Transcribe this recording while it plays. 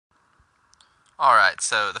All right,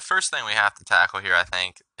 so the first thing we have to tackle here, I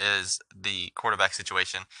think, is the quarterback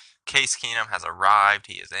situation. Case Keenum has arrived.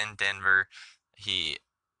 He is in Denver. He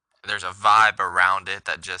There's a vibe around it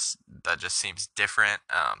that just seems different.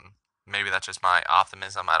 Maybe that's just my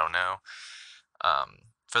optimism. I don't know.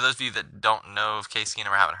 For those of you that don't know of Case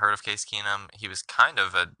Keenum or haven't heard of Case Keenum, he was kind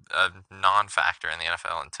of a non-factor in the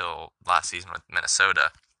NFL until last season with Minnesota.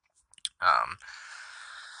 Um,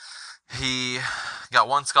 he got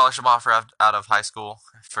one scholarship offer out of high school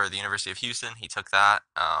for the University of Houston. He took that.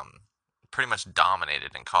 Pretty much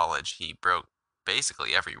dominated in college. He broke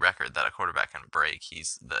basically every record that a quarterback can break.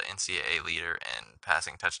 He's the NCAA leader in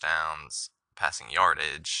passing touchdowns, passing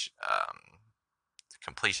yardage,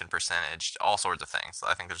 completion percentage, all sorts of things. So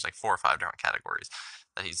I think there's like 4 or 5 different categories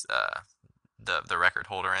that he's the record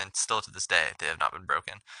holder in. Still to this day, they have not been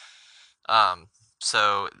broken. Um,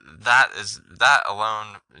 so that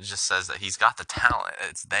alone just says that he's got the talent.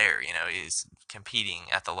 It's there. He's competing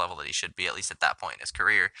at the level that he should be, at least at that point in his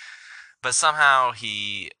career. But somehow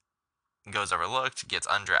he goes overlooked, gets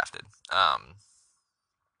undrafted.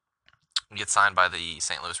 Gets signed by the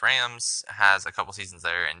St. Louis Rams, has a couple seasons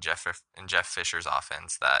there in Jeff Fisher's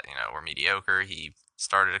offense that were mediocre. He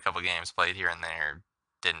started a couple games, played here and there,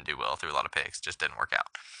 didn't do well, threw a lot of picks, just didn't work out.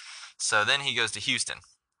 So then he goes to Houston,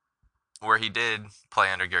 where he did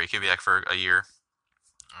play under Gary Kubiak for a year,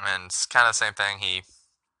 and it's kind of the same thing. He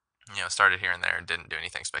started here and there, didn't do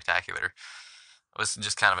anything spectacular. It was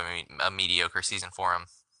just kind of a mediocre season for him.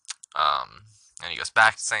 And he goes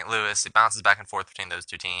back to St. Louis. He bounces back and forth between those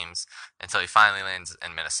two teams until he finally lands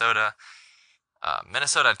in Minnesota.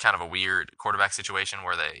 Minnesota had kind of a weird quarterback situation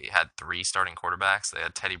where they had 3 starting quarterbacks. They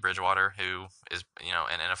had Teddy Bridgewater, who is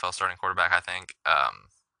an NFL starting quarterback, I think.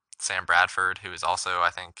 Sam Bradford, who is also,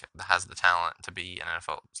 I think, has the talent to be an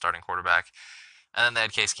NFL starting quarterback. And then they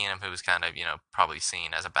had Case Keenum, who was kind of probably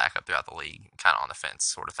seen as a backup throughout the league, kind of on the fence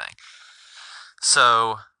sort of thing.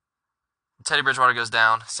 So Teddy Bridgewater goes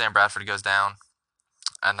down, Sam Bradford goes down,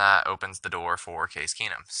 and that opens the door for Case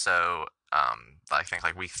Keenum. So I think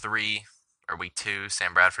like week 3 or week 2,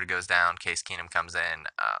 Sam Bradford goes down. Case Keenum comes in,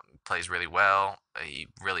 plays really well. He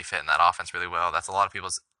really fit in that offense really well. That's a lot of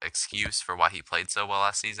people's excuse for why he played so well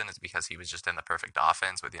last season, is because he was just in the perfect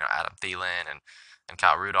offense with Adam Thielen and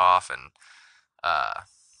Kyle Rudolph and uh,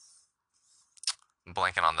 I'm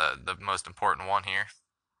blanking on the most important one here.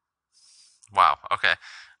 Wow. Okay.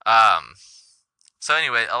 Um, so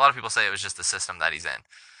anyway, a lot of people say it was just the system that he's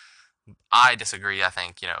in. I disagree. I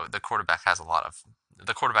think the quarterback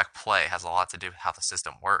play has a lot to do with how the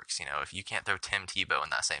system works. If you can't throw Tim Tebow in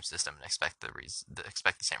that same system and expect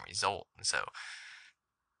the same result, so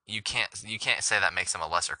you can't say that makes him a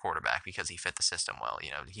lesser quarterback because he fit the system well.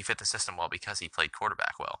 He fit the system well because he played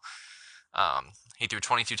quarterback well. He threw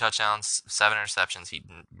 22 touchdowns, 7 interceptions. He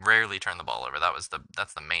rarely turned the ball over. That's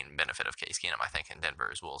the main benefit of Case Keenum, I think, in Denver,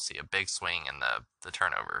 is we'll see a big swing in the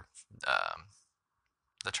turnover um,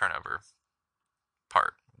 the turnover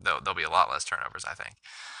part. There'll be a lot less turnovers, I think.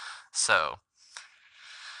 So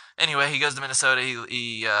anyway, he goes to Minnesota.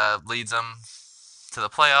 He leads them to the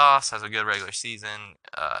playoffs. Has a good regular season.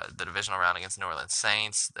 The divisional round against the New Orleans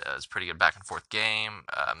Saints. It was a pretty good back and forth game.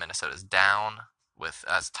 Minnesota's down with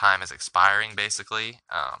as time is expiring, basically.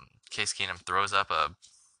 Case Keenum throws up a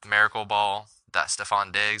miracle ball that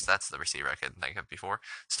Stephon Diggs, that's the receiver I couldn't think of before,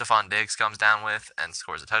 Stephon Diggs comes down with and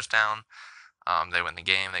scores a touchdown. They win the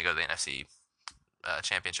game. They go to the NFC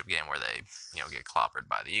championship game where they get clobbered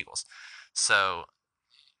by the Eagles. So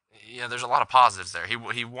there's a lot of positives there. He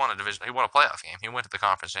won a division. He won a playoff game. He went to the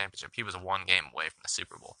conference championship. He was 1 game away from the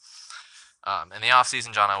Super Bowl. In the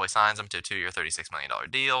offseason, John Elway signs him to a 2-year, $36 million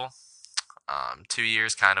deal. 2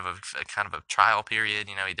 years, kind of a trial period.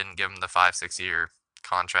 He didn't give him the 5-6 year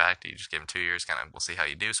contract. He just gave him 2 years, kind of we'll see how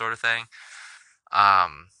you do sort of thing.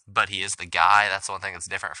 But he is the guy. That's the one thing that's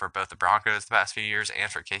different for both the Broncos the past few years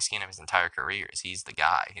and for Case Keenum his entire career. Is he's the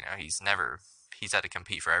guy. He's had to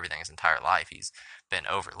compete for everything his entire life. He's been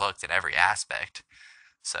overlooked in every aspect.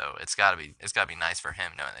 So it's gotta be nice for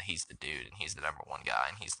him knowing that he's the dude and he's the number one guy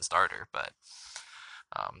and he's the starter. But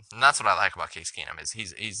and that's what I like about Case Keenum is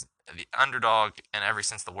he's the underdog in every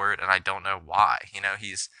sense of the word, and I don't know why.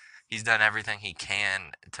 He's done everything he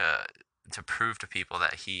can to prove to people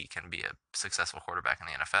that he can be a successful quarterback in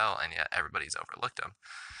the NFL, and yet everybody's overlooked him.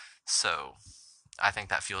 So I think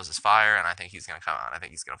that fuels his fire, and I think he's going to come out. I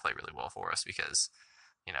think he's going to play really well for us because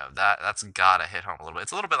that's gotta hit home a little bit.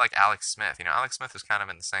 It's a little bit like Alex Smith. Alex Smith was kind of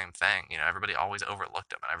in the same thing. Everybody always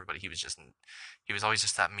overlooked him, and he was always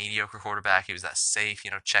just that mediocre quarterback. He was that safe,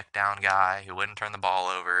 check down guy who wouldn't turn the ball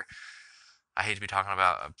over. I hate to be talking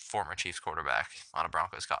about a former Chiefs quarterback on a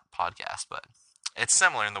Broncos podcast, but it's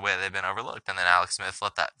similar in the way they've been overlooked. And then Alex Smith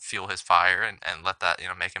let that fuel his fire and let that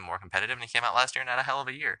make him more competitive. And he came out last year and had a hell of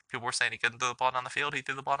a year. People were saying he couldn't throw the ball down the field. He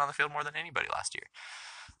threw the ball down the field more than anybody last year.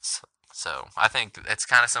 So I think it's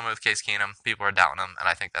kind of similar with Case Keenum. People are doubting him, and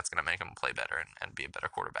I think that's going to make him play better and be a better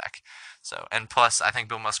quarterback. So, and plus, I think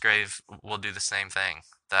Bill Musgrave will do the same thing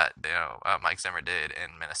that Mike Zimmer did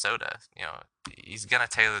in Minnesota. He's going to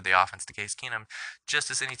tailor the offense to Case Keenum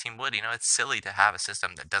just as any team would. It's silly to have a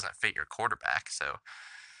system that doesn't fit your quarterback. So,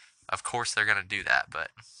 of course, they're going to do that. But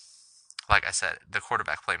like I said, the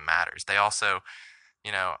quarterback play matters. They also,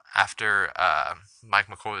 after Mike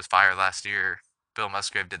McCoy was fired last year, Bill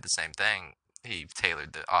Musgrave did the same thing. He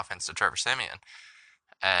tailored the offense to Trevor Siemian,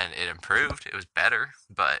 and it improved. It was better,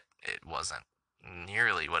 but it wasn't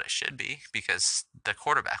nearly what it should be because the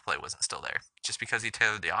quarterback play wasn't still there. Just because he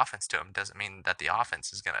tailored the offense to him doesn't mean that the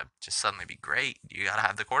offense is going to just suddenly be great. You got to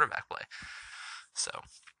have the quarterback play. So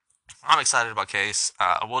I'm excited about Case.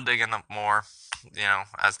 We'll dig in more,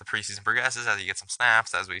 as the preseason progresses, as he gets some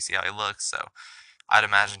snaps, as we see how he looks. So I'd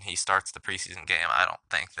imagine he starts the preseason game. I don't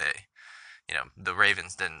think the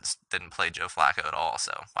Ravens didn't play Joe Flacco at all,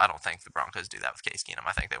 so I don't think the Broncos do that with Case Keenum.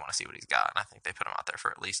 I think they want to see what he's got, and I think they put him out there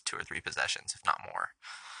for at least 2 or 3 possessions, if not more.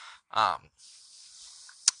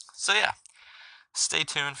 So yeah, stay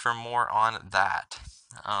tuned for more on that.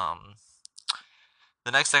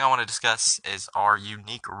 The next thing I want to discuss is our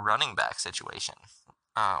unique running back situation.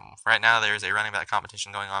 Right now, there is a running back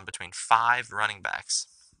competition going on between 5 running backs.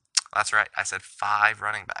 That's right, I said 5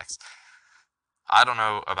 running backs. I don't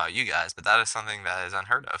know about you guys, but that is something that is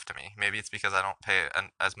unheard of to me. Maybe it's because I don't pay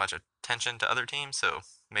as much attention to other teams, so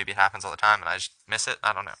maybe it happens all the time and I just miss it.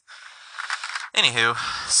 I don't know. Anywho,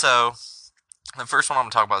 so the first one I'm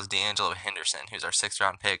going to talk about is D'Angelo Henderson, who's our 6th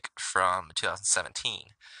round pick from 2017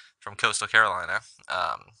 from Coastal Carolina.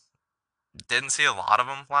 Didn't see a lot of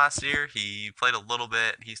him last year. He played a little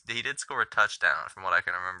bit. He did score a touchdown from what I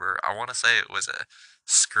can remember. I want to say it was a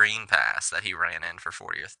screen pass that he ran in for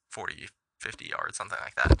 40, 50 yards, something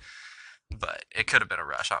like that. But it could have been a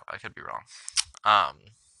rush. I could be wrong.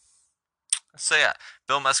 So yeah,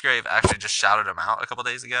 Bill Musgrave actually just shouted him out a couple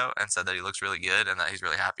days ago and said that he looks really good and that he's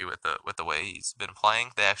really happy with the way he's been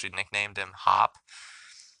playing. They actually nicknamed him Hop.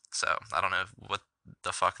 So I don't know what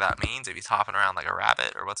the fuck that means, if he's hopping around like a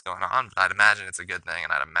rabbit or what's going on, but I'd imagine it's a good thing,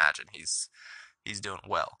 and I'd imagine he's doing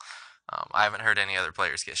well. I haven't heard any other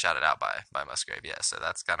players get shouted out by Musgrave yet, so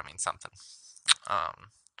that's got to mean something.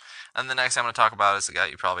 And the next I'm going to talk about is a guy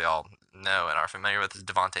you probably all know and are familiar with, is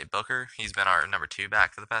Devontae Booker. He's been our number 2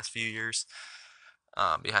 back for the past few years,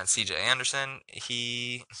 behind C.J. Anderson.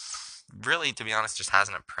 He really, to be honest, just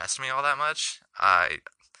hasn't impressed me all that much.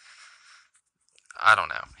 I don't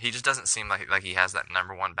know. He just doesn't seem like he has that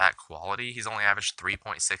number 1 back quality. He's only averaged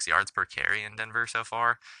 3.6 yards per carry in Denver so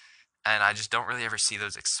far, and I just don't really ever see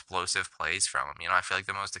those explosive plays from him. I feel like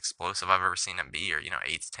the most explosive I've ever seen him be are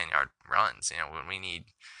 8 to 10 yard runs. When we need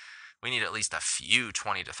at least a few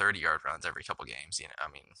 20 to 30 yard runs every couple games.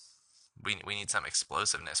 We need some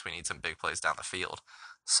explosiveness. We need some big plays down the field.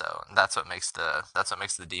 So that's what makes the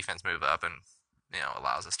defense move up and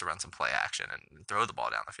allows us to run some play action and throw the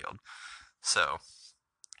ball down the field. So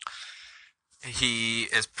he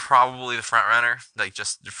is probably the front runner, like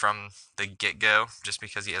just from the get go, just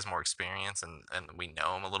because he has more experience and we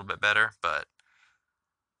know him a little bit better. But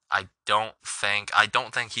I don't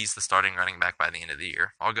think he's the starting running back by the end of the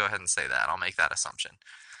year. I'll go ahead and say that. I'll make that assumption.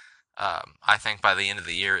 I think by the end of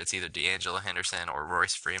the year, it's either D'Angelo Henderson or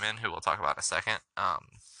Royce Freeman, who we'll talk about in a second.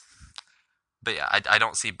 But yeah, I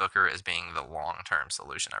don't see Booker as being the long-term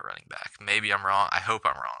solution at running back. Maybe I'm wrong. I hope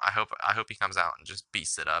I'm wrong. I hope he comes out and just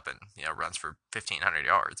beats it up and runs for 1,500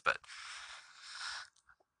 yards. But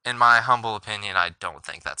in my humble opinion, I don't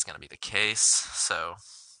think that's going to be the case. So,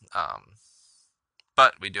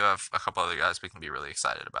 but we do have a couple other guys we can be really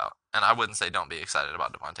excited about. And I wouldn't say don't be excited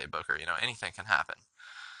about Devontae Booker. Anything can happen.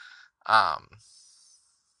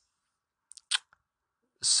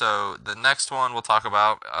 So the next one we'll talk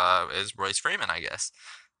about is Royce Freeman, I guess.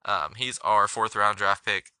 He's our 4th round draft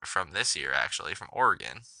pick from this year, actually, from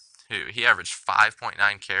Oregon. He averaged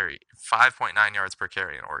 5.9 yards per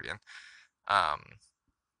carry in Oregon.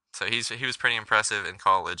 So he was pretty impressive in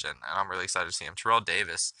college, and I'm really excited to see him. Terrell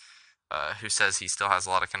Davis, who says he still has a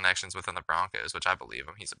lot of connections within the Broncos, which I believe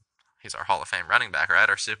him. He's our Hall of Fame running back, right?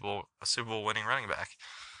 Our Super Bowl winning running back.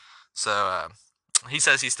 So he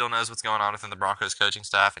says he still knows what's going on within the Broncos coaching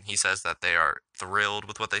staff, and he says that they are thrilled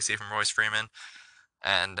with what they see from Royce Freeman,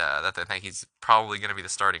 and that they think he's probably going to be the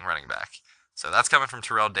starting running back. So that's coming from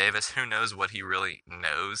Terrell Davis. Who knows what he really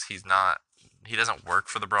knows? He's not he doesn't work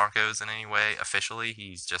for the Broncos in any way officially.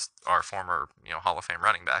 He's just our former, Hall of Fame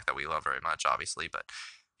running back that we love very much, obviously, but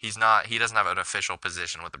he doesn't have an official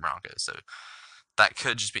position with the Broncos. So that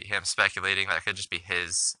could just be him speculating. That could just be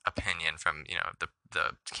his opinion from,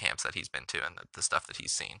 the camps that he's been to and the stuff that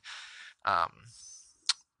he's seen. Um,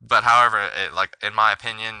 but however, like in my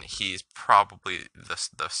opinion, he's probably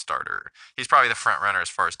the starter. He's probably the front runner as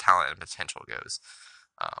far as talent and potential goes.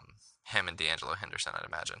 Him and D'Angelo Henderson, I'd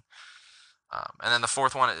imagine. And then the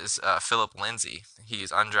fourth one is Philip Lindsay.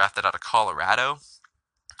 He's undrafted out of Colorado.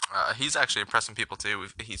 He's actually impressing people too.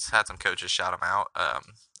 He's had some coaches shout him out.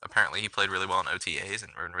 Apparently, he played really well in OTAs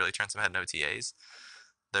and really turned some head in OTAs.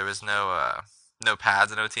 There was no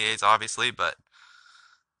pads in OTAs, obviously, but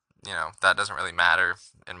that doesn't really matter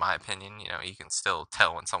in my opinion. You can still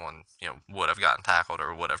tell when someone would have gotten tackled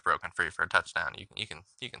or would have broken free for a touchdown. You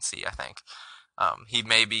can see. I think he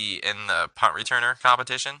may be in the punt returner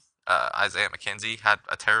competition. Isaiah McKenzie had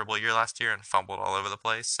a terrible year last year and fumbled all over the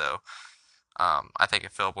place. So I think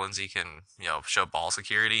if Philip Lindsay can show ball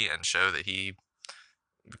security and show that he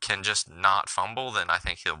can just not fumble, then I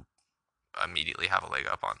think he'll immediately have a leg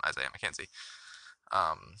up on Isaiah McKenzie.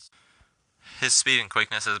 Um, his speed and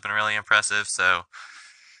quickness has been really impressive. So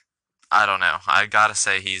I don't know. I gotta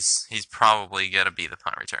say he's probably gonna be the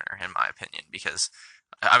punt returner in my opinion because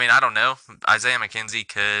I mean I don't know. Isaiah McKenzie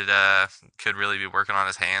could really be working on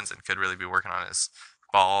his hands and could really be working on his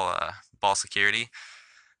ball security.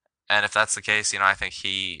 And if that's the case, I think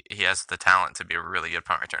he has the talent to be a really good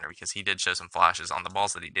punt returner because he did show some flashes on the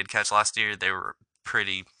balls that he did catch last year. They were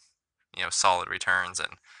pretty solid returns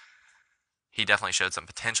and he definitely showed some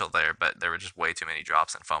potential there, but there were just way too many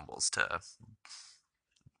drops and fumbles to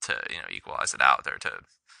equalize it out there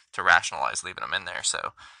to rationalize leaving him in there.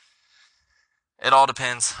 So it all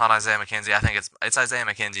depends on Isaiah McKenzie. I think it's Isaiah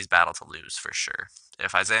McKenzie's battle to lose for sure.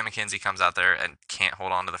 If Isaiah McKenzie comes out there and can't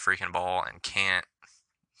hold on to the freaking ball and can't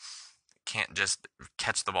just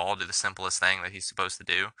catch the ball, do the simplest thing that he's supposed to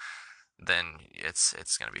do, then it's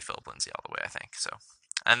going to be Philip Lindsay all the way, I think. So,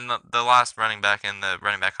 and the last running back in the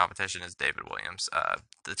running back competition is David Williams,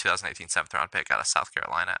 the 2018 seventh round pick out of South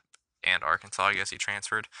Carolina and Arkansas. I guess he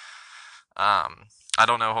transferred. I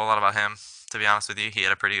don't know a whole lot about him, to be honest with you. He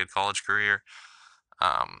had a pretty good college career,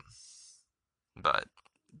 but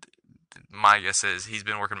my guess is he's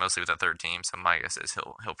been working mostly with the third team. So my guess is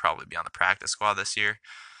he'll probably be on the practice squad this year.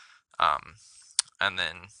 And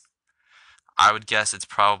then I would guess it's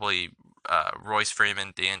probably Royce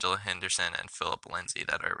Freeman, D'Angelo Henderson, and Philip Lindsay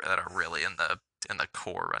that are really in the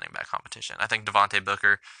core running back competition. I think Devontae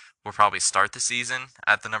Booker will probably start the season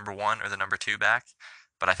at the number 1 or the number 2 back,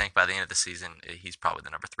 but I think by the end of the season he's probably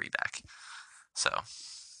the number 3 back. So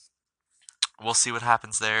we'll see what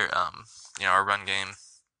happens there. Our run game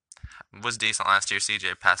was decent last year.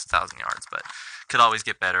 CJ passed 1,000 yards, but could always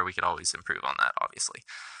get better. We could always improve on that, obviously.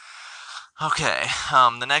 Okay,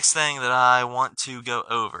 the next thing that I want to go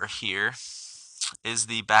over here is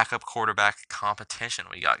the backup quarterback competition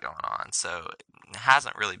we got going on. So it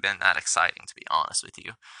hasn't really been that exciting, to be honest with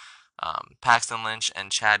you. Paxton Lynch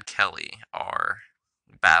and Chad Kelly are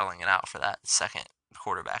battling it out for that second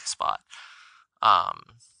quarterback spot. I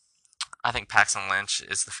think Paxton Lynch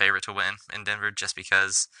is the favorite to win in Denver just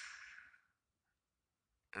because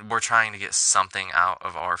we're trying to get something out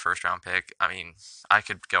of our first round pick. I mean, I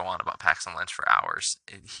could go on about Paxton Lynch for hours.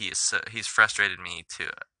 He's frustrated me to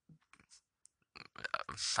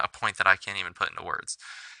a point that I can't even put into words.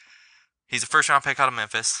 He's a first round pick out of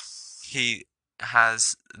Memphis. He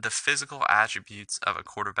has the physical attributes of a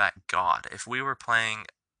quarterback god. If we were playing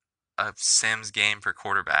a Sims game for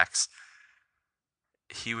quarterbacks,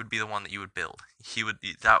 he would be the one that you would build.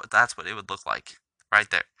 That's what it would look like right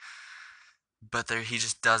there. But he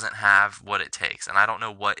just doesn't have what it takes, and I don't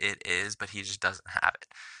know what it is, but he just doesn't have it.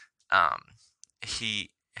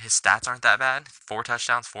 His stats aren't that bad: 4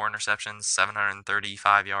 touchdowns, 4 interceptions,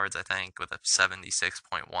 735 yards, I think, with a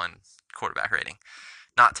 76.1 quarterback rating.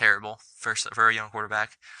 Not terrible for a young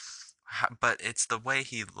quarterback, but it's the way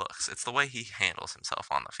he looks. It's the way he handles himself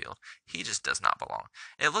on the field. He just does not belong.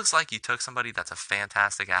 It looks like you took somebody that's a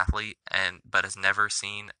fantastic athlete but has never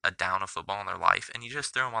seen a down of football in their life, and you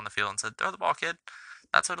just threw him on the field and said, "Throw the ball, kid."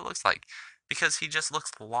 That's what it looks like. Because he just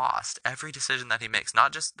looks lost. Every decision that he makes,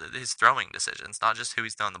 not just his throwing decisions, not just who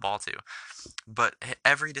he's throwing the ball to, but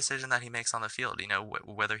every decision that he makes on the field,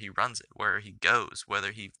 whether he runs it, where he goes,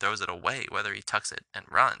 whether he throws it away, whether he tucks it and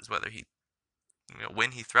runs, whether he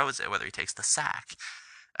when he throws it, whether he takes the sack.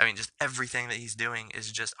 I mean, just everything that he's doing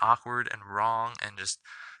is just awkward and wrong and just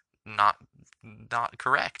not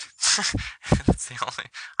correct. That's the only.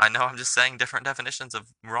 I know I'm just saying different definitions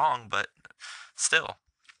of wrong, but still.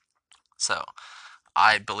 So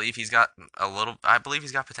I believe he's got I believe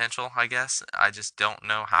he's got potential, I guess. I just don't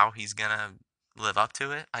know how he's gonna live up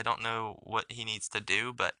to it. I don't know what he needs to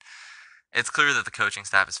do, but it's clear that the coaching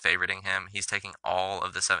staff is favoriting him. He's taking all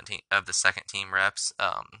of the 17 of the second team reps.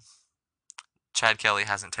 Chad Kelly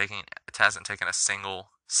hasn't taken a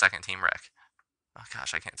single second team rec. Oh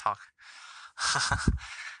gosh, I can't talk.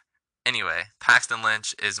 Anyway, Paxton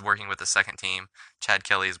Lynch is working with the second team. Chad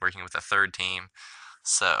Kelly is working with the third team.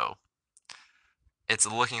 So it's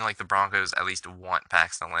looking like the Broncos at least want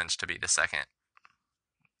Paxton Lynch to be the second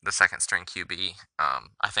string QB.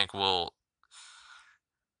 I think we'll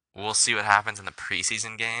see what happens in the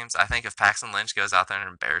preseason games. I think if Paxton Lynch goes out there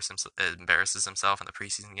and embarrasses himself in the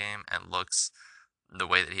preseason game and looks the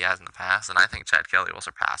way that he has in the past, then I think Chad Kelly will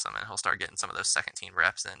surpass him and he'll start getting some of those second team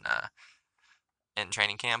reps in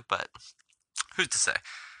training camp. But who's to say?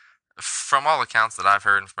 From all accounts that I've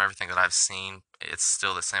heard and from everything that I've seen, it's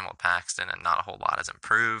still the same old Paxton, and not a whole lot has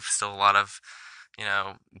improved. Still a lot of,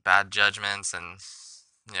 bad judgments and,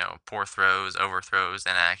 poor throws, overthrows,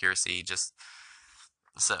 inaccuracy. Just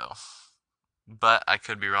so. But I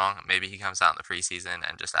could be wrong. Maybe he comes out in the preseason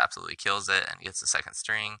and just absolutely kills it and gets the second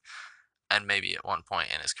string, and maybe at one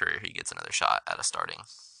point in his career he gets another shot at a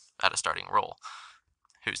starting role.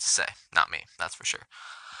 Who's to say? Not me, that's for sure.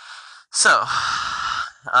 So,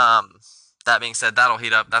 that being said, that'll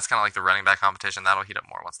heat up. That's kind of like the running back competition. That'll heat up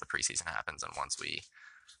more once the preseason happens and once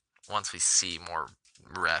we see more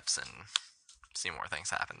reps and see more things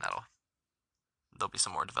happen. There'll be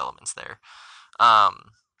some more developments there.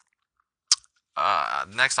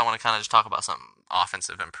 Next, I want to kind of just talk about some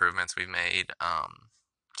offensive improvements we've made.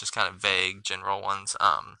 Just kind of vague, general ones.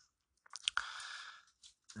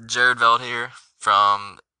 Jared Veldheer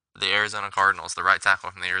from the Arizona Cardinals, the right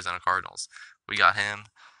tackle from the Arizona Cardinals. We got him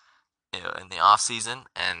in the offseason,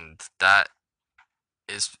 and that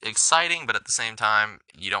is exciting, but at the same time,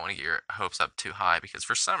 you don't want to get your hopes up too high because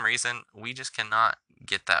for some reason, we just cannot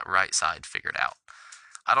get that right side figured out.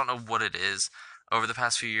 I don't know what it is. Over the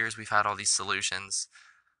past few years, we've had all these solutions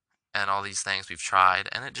and all these things we've tried,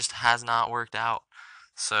 and it just has not worked out.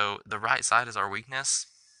 So the right side is our weakness.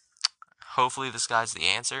 Hopefully this guy's the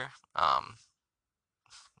answer.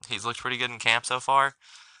 He's looked pretty good in camp so far,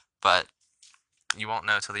 but you won't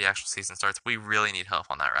know till the actual season starts. We really need help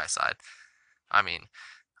on that right side. I mean,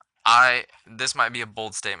 this might be a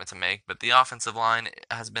bold statement to make, but the offensive line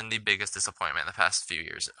has been the biggest disappointment in the past few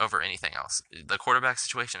years over anything else. The quarterback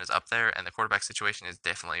situation is up there, and the quarterback situation is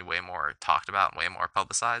definitely way more talked about and way more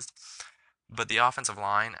publicized. But the offensive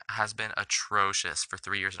line has been atrocious for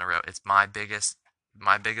 3 years in a row. It's my biggest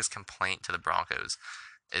complaint to the Broncos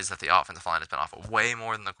is that the offensive line has been awful, way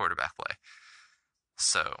more than the quarterback play.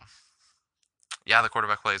 So, yeah, the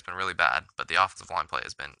quarterback play has been really bad, but the offensive line play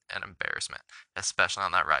has been an embarrassment, especially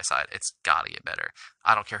on that right side. It's got to get better.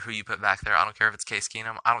 I don't care who you put back there. I don't care if it's Case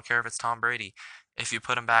Keenum. I don't care if it's Tom Brady. If you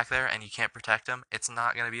put him back there and you can't protect him, it's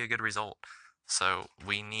not going to be a good result. So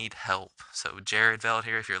we need help. So Jared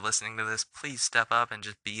Veldheer, if you're listening to this, please step up and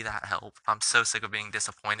just be that help. I'm so sick of being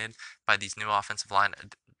disappointed by these new offensive line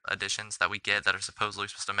additions that we get that are supposedly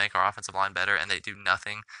supposed to make our offensive line better, and they do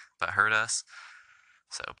nothing but hurt us.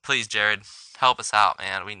 So please, Jared, help us out,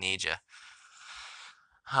 man. We need you.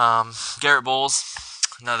 Garrett Bowles,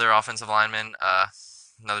 another offensive lineman,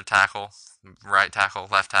 another tackle, right tackle,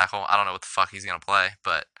 left tackle. I don't know what the fuck he's gonna play,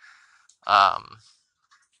 but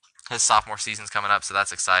his sophomore season's coming up, so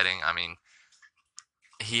that's exciting. I mean,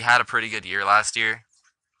 he had a pretty good year last year.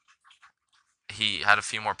 He had a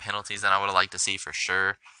few more penalties than I would have liked to see for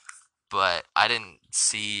sure, but I didn't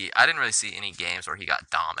really see any games where he got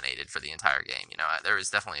dominated for the entire game. There was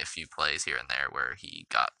definitely a few plays here and there where he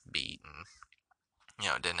got beat and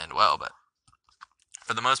it didn't end well, but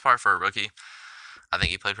for the most part, for a rookie, I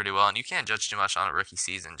think he played pretty well. And you can't judge too much on a rookie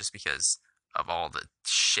season just because of all the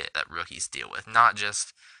shit that rookies deal with, not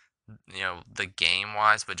just the game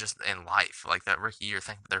wise, but just in life. Like that rookie year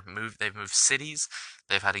thing, they've moved cities,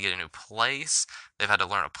 they've had to get a new place, they've had to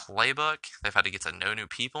learn a playbook, they've had to get to know new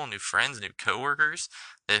people, new friends, new coworkers.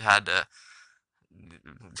 They've had to,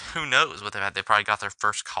 who knows what they've had. They probably got their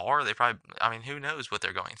first car. Who knows what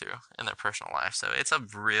they're going through in their personal life. So it's a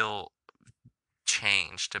real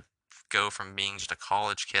change to go from being just a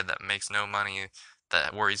college kid that makes no money,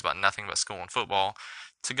 that worries about nothing but school and football,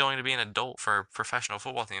 to going to be an adult for a professional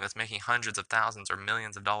football team that's making hundreds of thousands or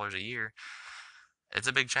millions of dollars a year. It's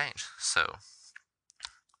a big change. So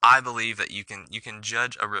I believe that you can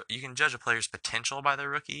judge a player's potential by their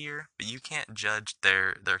rookie year, but you can't judge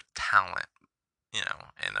their talent,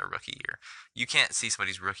 in their rookie year. You can't see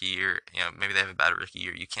somebody's rookie year, maybe they have a bad rookie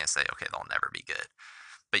year. You can't say, okay, they'll never be good,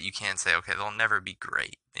 but you can say, okay, they'll never be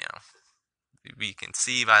great. we can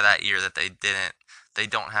see by that year that they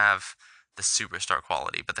don't have the superstar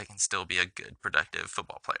quality, but they can still be a good, productive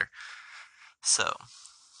football player. So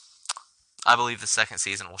I believe the second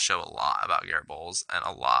season will show a lot about Garrett Bowles and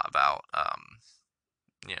a lot about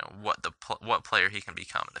what player he can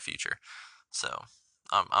become in the future. So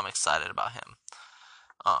I'm excited about him.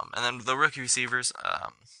 And then the rookie receivers,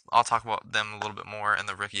 I'll talk about them a little bit more in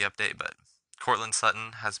the rookie update, but Courtland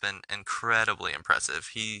Sutton has been incredibly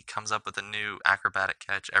impressive. He comes up with a new acrobatic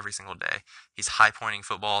catch every single day. He's high pointing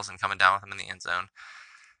footballs and coming down with them in the end zone.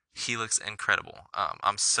 He looks incredible.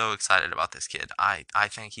 I'm so excited about this kid. I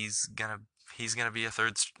think he's gonna be he's gonna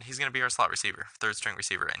be our slot receiver, third string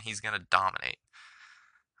receiver, and he's gonna dominate.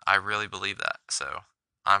 I really believe that. So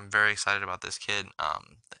I'm very excited about this kid.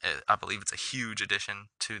 I believe it's a huge addition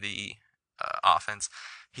to the offense.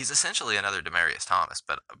 He's essentially another Demaryius Thomas,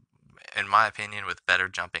 but in my opinion, with better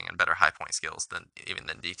jumping and better high point skills than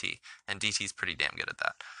DT, and DT's pretty damn good at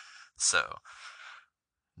that. So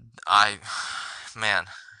I, man,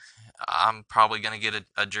 I'm probably gonna get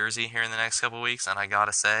a jersey here in the next couple weeks, and I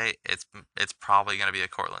gotta say, it's probably gonna be a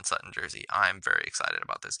Courtland Sutton jersey. I'm very excited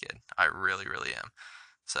about this kid. I really, really am.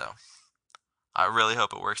 So I really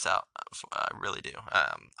hope it works out. I really do.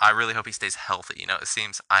 I really hope he stays healthy. It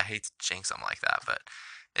seems, I hate to jinx him like that, but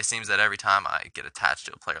it seems that every time I get attached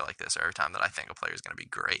to a player like this, or every time that I think a player is going to be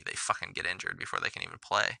great, they fucking get injured before they can even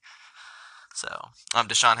play. So,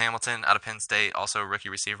 Deshaun Hamilton out of Penn State, also a rookie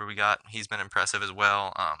receiver we got. He's been impressive as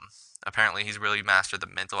well. Apparently he's really mastered the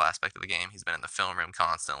mental aspect of the game. He's been in the film room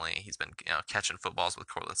constantly. He's been catching footballs with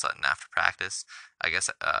Courtland Sutton after practice. I guess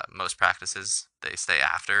most practices they stay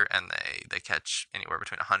after and they catch anywhere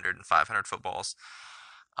between 100 and 500 footballs.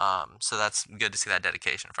 So that's good to see that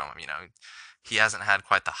dedication from him. He hasn't had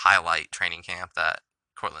quite the highlight training camp that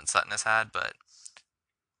Courtland Sutton has had, but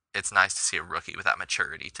it's nice to see a rookie with that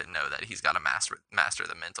maturity to know that he's got to master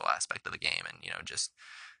the mental aspect of the game and just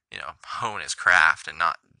hone his craft and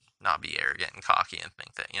not be arrogant and cocky and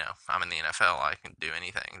think that I'm in the NFL, I can do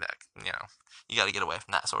anything. That you got to get away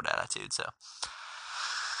from that sort of attitude. So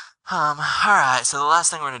all right, so the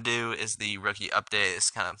last thing we're going to do is the rookie update.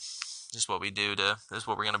 It's kind of just what we do this is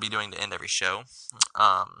what we're going to be doing to end every show.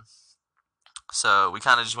 So we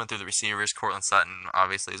kind of just went through the receivers. Courtland Sutton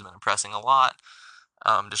obviously has been impressing a lot.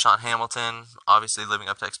 Deshaun Hamilton, obviously living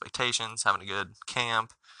up to expectations, having a good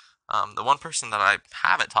camp. The one person that I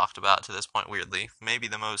haven't talked about to this point, weirdly, maybe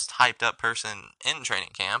the most hyped up person in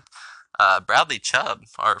training camp, Bradley Chubb,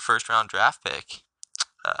 our first round draft pick.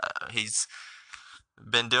 He's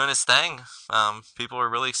been doing his thing. People are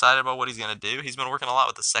really excited about what he's going to do. He's been working a lot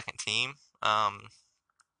with the second team.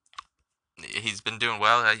 He's been doing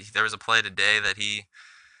well. There was a play today that he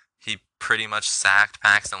pretty much sacked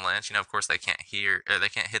Paxton Lynch. Of course they can't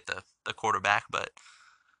hit the quarterback, but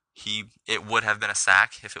it would have been a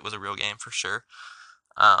sack if it was a real game for sure.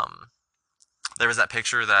 There was that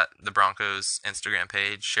picture that the Broncos Instagram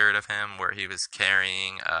page shared of him where he was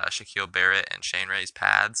carrying Shaquille Barrett and Shane Ray's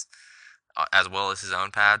pads, as well as his own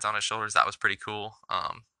pads on his shoulders. That was pretty cool.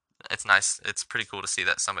 It's nice. It's pretty cool to see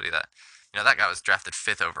that somebody that that guy was drafted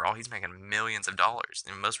 5th overall. He's making millions of dollars.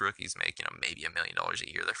 Most rookies make maybe $1 million a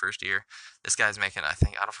year their first year. This guy's making, I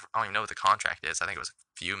don't even know what the contract is. I think it was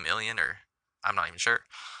a few million, or I'm not even sure.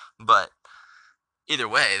 But either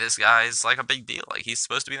way, this guy's like a big deal. Like, he's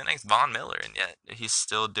supposed to be the next Von Miller, and yet he's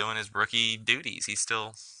still doing his rookie duties. He's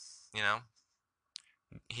still,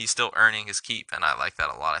 he's still earning his keep, and I like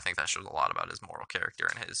that a lot. I think that shows a lot about his moral character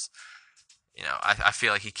and his, I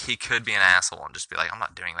feel like he could be an asshole and just be like, I'm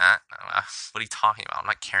not doing that. What are you talking about? I'm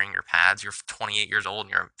not carrying your pads. You're 28 years old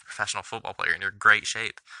and you're a professional football player and you're in great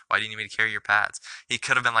shape. Why do you need me to carry your pads? He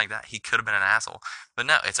could have been like that. He could have been an asshole. But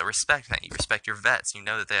no, it's a respect thing. You respect your vets. You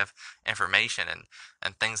know that they have information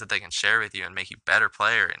and things that they can share with you and make you a better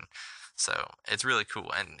player. And so it's really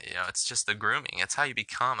cool. And, it's just the grooming. It's how you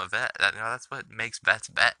become a vet. That's what makes vets.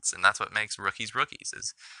 And that's what makes rookies rookies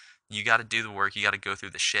is you got to do the work. You got to go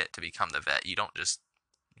through the shit to become the vet. You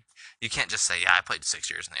can't just say, yeah, I played 6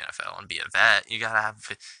 years in the NFL and be a vet. You gotta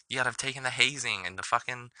have taken the hazing and the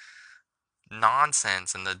fucking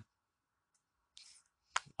nonsense and the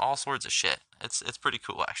all sorts of shit. It's pretty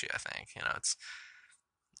cool, actually. I think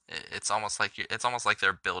it's almost like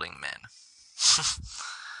they're building men.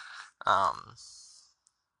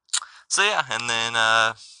 So yeah, and then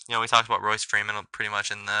we talked about Royce Freeman pretty much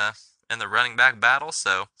in the running back battle.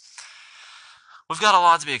 So we've got a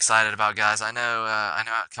lot to be excited about, guys. I know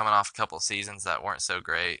coming off a couple of seasons that weren't so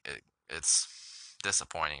great, it's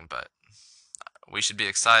disappointing, but we should be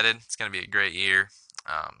excited. It's going to be a great year.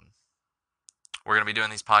 We're going to be doing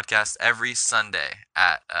these podcasts every Sunday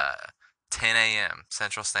at 10 a.m.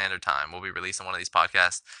 Central Standard Time. We'll be releasing one of these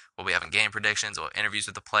podcasts. We'll be having game predictions, we'll interviews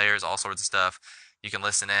with the players, all sorts of stuff. You can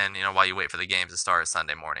listen in, while you wait for the games to start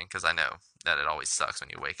Sunday morning, because I know that it always sucks when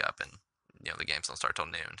you wake up and the games don't start till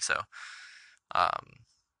noon. So, um,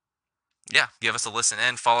 yeah, give us a listen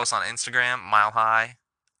in. Follow us on Instagram, Mile High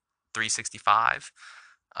 365.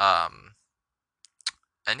 Um,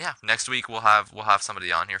 and yeah, next week we'll have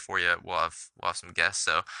somebody on here for you. We'll have some guests.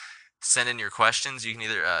 So send in your questions. You can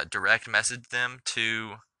either direct message them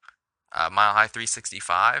to Mile High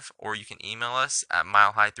 365, or you can email us at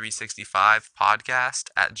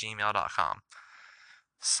milehigh365podcast@gmail.com.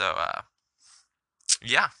 So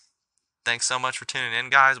yeah, thanks so much for tuning in,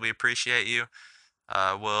 guys. We appreciate you.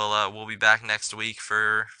 We'll be back next week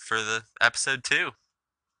for the episode 2.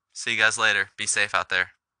 See you guys later. Be safe out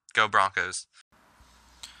there. Go Broncos.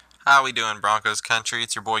 How we doing, Broncos country?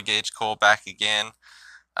 It's your boy Gage Cole back again.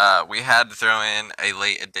 We had to throw in a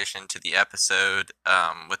late addition to the episode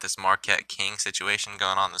with this Marquette King situation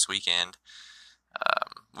going on this weekend.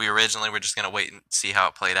 We originally were just going to wait and see how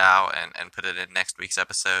it played out and put it in next week's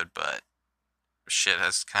episode, but shit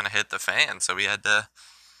has kind of hit the fan, so we had to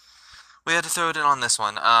throw it in on this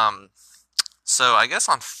one. So I guess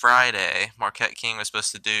on Friday, Marquette King was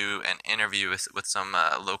supposed to do an interview with some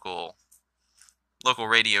local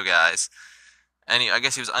radio guys, and I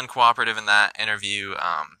guess he was uncooperative in that interview.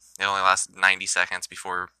 It only lasted 90 seconds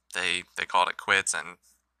before they called it quits and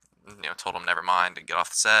told him never mind and get off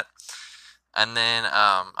the set. And then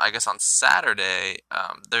I guess on Saturday,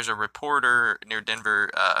 there's a reporter near Denver,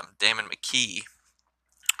 Damon McKee,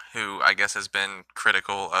 who I guess has been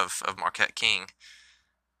critical of Marquette King.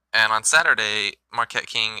 And on Saturday, Marquette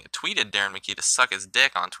King tweeted Darren McKee to suck his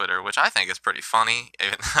dick on Twitter, which I think is pretty funny,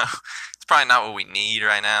 even though it's probably not what we need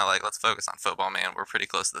right now. Like, let's focus on football, man. We're pretty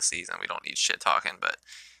close to the season. We don't need shit talking, but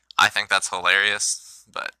I think that's hilarious.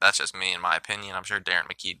 But that's just me and my opinion. I'm sure Darren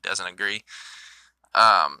McKee doesn't agree.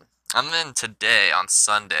 And then today, on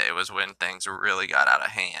Sunday, was when things really got out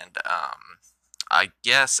of hand. I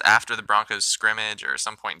guess after the Broncos scrimmage, or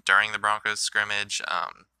some point during the Broncos scrimmage,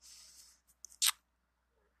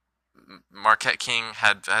 Marquette King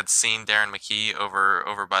had seen Darren McKee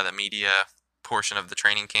over by the media portion of the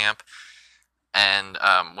training camp, and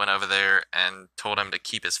went over there and told him to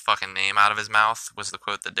keep his fucking name out of his mouth, was the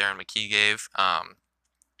quote that Darren McKee gave. And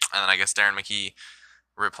then I guess Darren McKee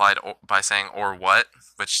replied by saying, "Or what?"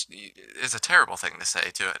 which is a terrible thing to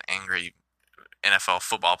say to an angry NFL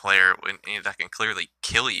football player that can clearly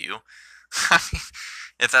kill you.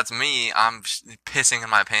 If that's me, I'm pissing in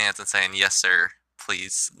my pants and saying, "Yes, sir,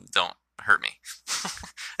 please don't hurt me."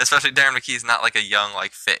 Especially Darren McKee's not like a young,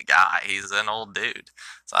 fit guy. He's an old dude.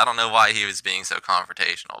 So I don't know why he was being so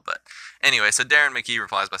confrontational. But anyway, so Darren McKee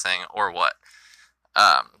replies by saying, "Or what?"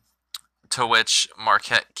 To which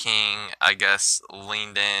Marquette King, I guess,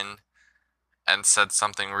 leaned in and said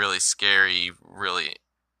something really scary, really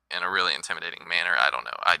in a really intimidating manner. I don't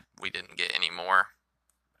know. We didn't get any more.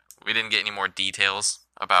 We didn't get any more details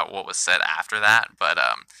about what was said after that, but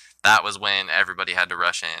that was when everybody had to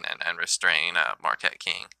rush in and restrain Marquette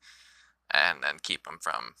King and keep him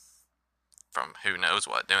from who knows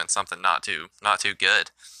what, doing something not too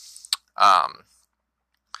good.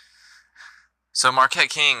 So Marquette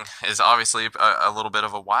King is obviously a little bit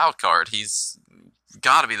of a wild card. He's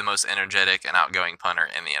got to be the most energetic and outgoing punter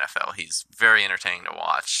in the NFL. He's very entertaining to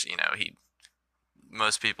watch.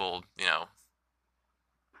 Most people,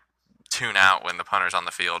 tune out when the punter's on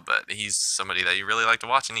the field, but he's somebody that you really like to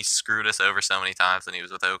watch, and he screwed us over so many times when he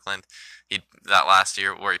was with Oakland. That last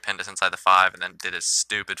year where he pinned us inside the 5 and then did his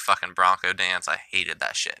stupid fucking Bronco dance. I hated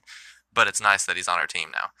that shit. But it's nice that he's on our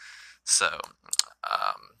team now. So,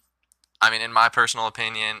 in my personal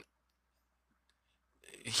opinion,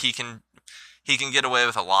 he can get away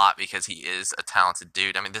with a lot because he is a talented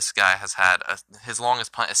dude. This guy has had his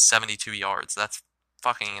longest punt is 72 yards. That's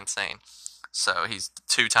fucking insane. So he's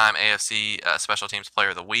 2-time AFC Special Teams Player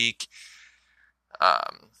of the Week.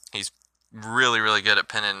 He's really, really good at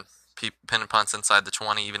pinning punts inside the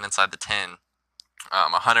 20, even inside the 10.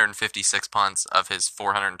 156 punts of his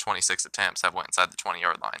 426 attempts have went inside the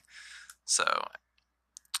 20-yard line. So,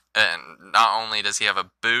 and not only does he have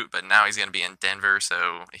a boot, but now he's going to be in Denver.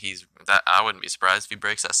 So I wouldn't be surprised if he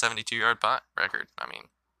breaks that 72-yard punt record.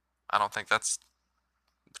 I don't think that's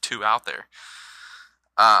too out there.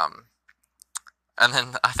 And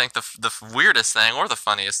then I think the weirdest thing, or the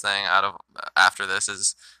funniest thing after this,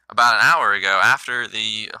 is about an hour ago, after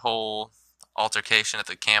the whole altercation at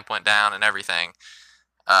the camp went down and everything,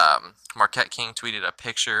 Marquette King tweeted a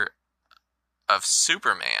picture of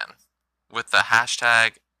Superman with the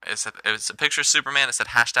hashtag. It was a picture of Superman. It said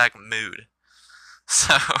 #mood.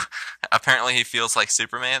 So apparently he feels like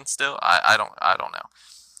Superman still. I don't know.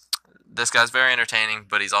 This guy's very entertaining,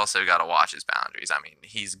 but he's also got to watch his boundaries. I mean,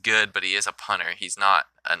 he's good, but he is a punter. He's not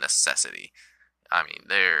a necessity. I mean,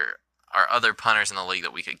 there are other punters in the league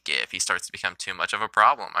that we could get if he starts to become too much of a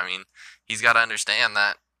problem. I mean, he's got to understand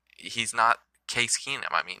that he's not Case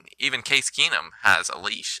Keenum. I mean, even Case Keenum has a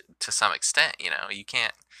leash to some extent. You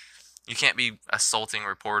can't be assaulting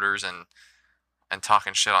reporters and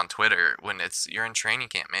talking shit on Twitter when you're in training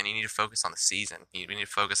camp, man. You need to focus on the season. You need to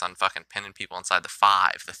focus on fucking pinning people inside the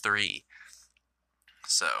 5, the 3.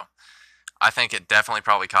 So I think it definitely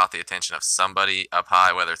probably caught the attention of somebody up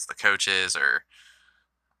high, whether it's the coaches or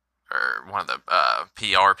one of the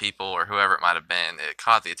PR people or whoever it might have been. It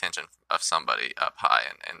caught the attention of somebody up high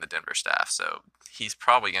in the Denver staff. So he's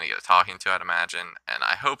probably going to get a talking to, I'd imagine, and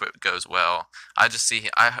I hope it goes well. I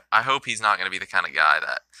hope he's not going to be the kind of guy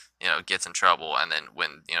that gets in trouble, and then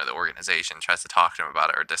when the organization tries to talk to him about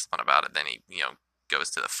it or discipline about it, then he goes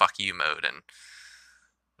to the fuck you mode and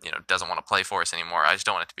doesn't want to play for us anymore. I just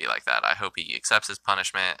don't want it to be like that. I hope he accepts his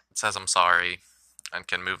punishment, says I'm sorry, and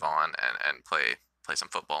can move on and play some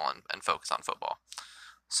football and focus on football.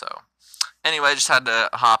 So anyway, I just had to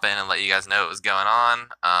hop in and let you guys know what was going on.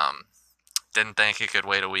 Didn't think it could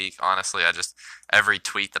wait a week. Honestly, every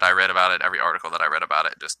tweet that I read about it, every article that I read about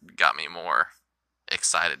it just got me more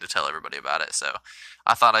excited to tell everybody about it. So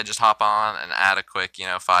I thought I'd just hop on and add a quick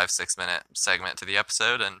 5-6 minute segment to the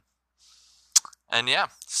episode, and yeah.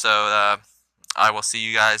 So I will see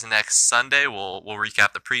you guys next Sunday. We'll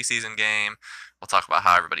recap the preseason game. We'll talk about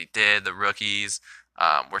how everybody did, the rookies.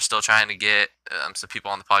 We're still trying to get some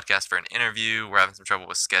people on the podcast for an interview. We're having some trouble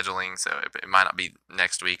with scheduling, so it might not be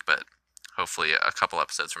next week, but hopefully a couple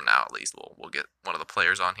episodes from now at least we'll get one of the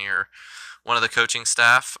players on here, one of the coaching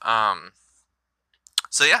staff.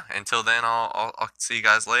 So yeah, until then, I'll see you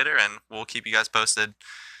guys later, and we'll keep you guys posted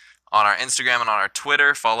on our Instagram and on our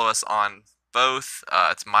Twitter. Follow us on both.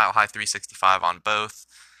 It's Mile High 365 on both.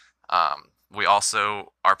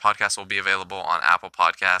 Our podcast will be available on Apple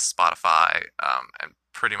Podcasts, Spotify, and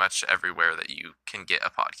pretty much everywhere that you can get a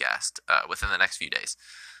podcast within the next few days.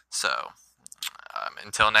 So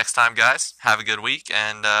until next time, guys, have a good week,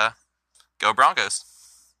 and go Broncos.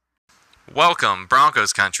 Welcome,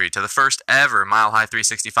 Broncos country, to the first ever Mile High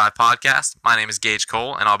 365 podcast. My name is Gage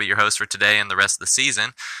Cole, and I'll be your host for today and the rest of the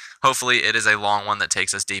season. Hopefully, it is a long one that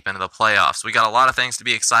takes us deep into the playoffs. We got a lot of things to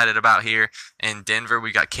be excited about here in Denver.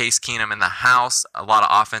 We got Case Keenum in the house, a lot of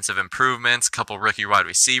offensive improvements, a couple rookie wide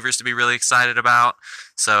receivers to be really excited about.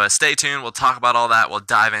 So stay tuned. We'll talk about all that. We'll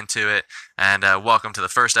dive into it. And welcome to the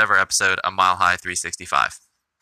first ever episode of Mile High 365.